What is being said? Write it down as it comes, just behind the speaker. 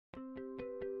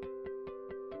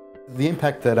The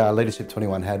impact that Leadership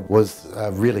 21 had was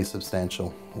really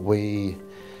substantial. We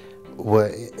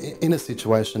were in a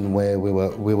situation where we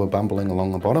were bumbling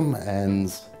along the bottom,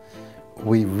 and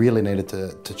we really needed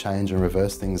to change and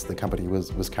reverse things. The company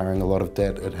was carrying a lot of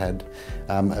debt. It had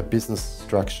a business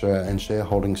structure and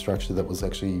shareholding structure that was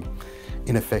actually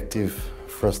ineffective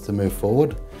for us to move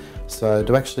forward. So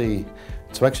to actually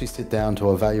sit down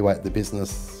to evaluate the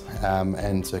business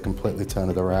and to completely turn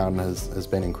it around has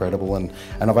been incredible, and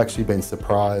I've actually been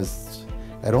surprised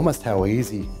at almost how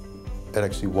easy it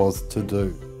actually was to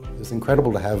do. It was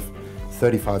incredible to have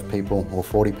 35 people or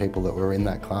 40 people that were in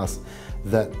that class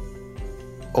that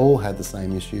all had the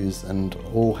same issues and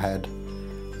all had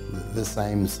the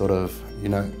same sort of,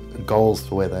 goals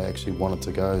for where they actually wanted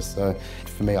to go. So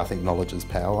for me, I think knowledge is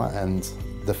power, and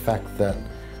the fact that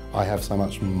I have so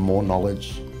much more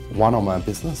knowledge, one on my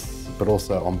business, but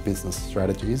also on business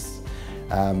strategies,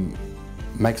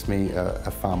 makes me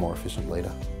a far more efficient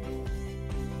leader.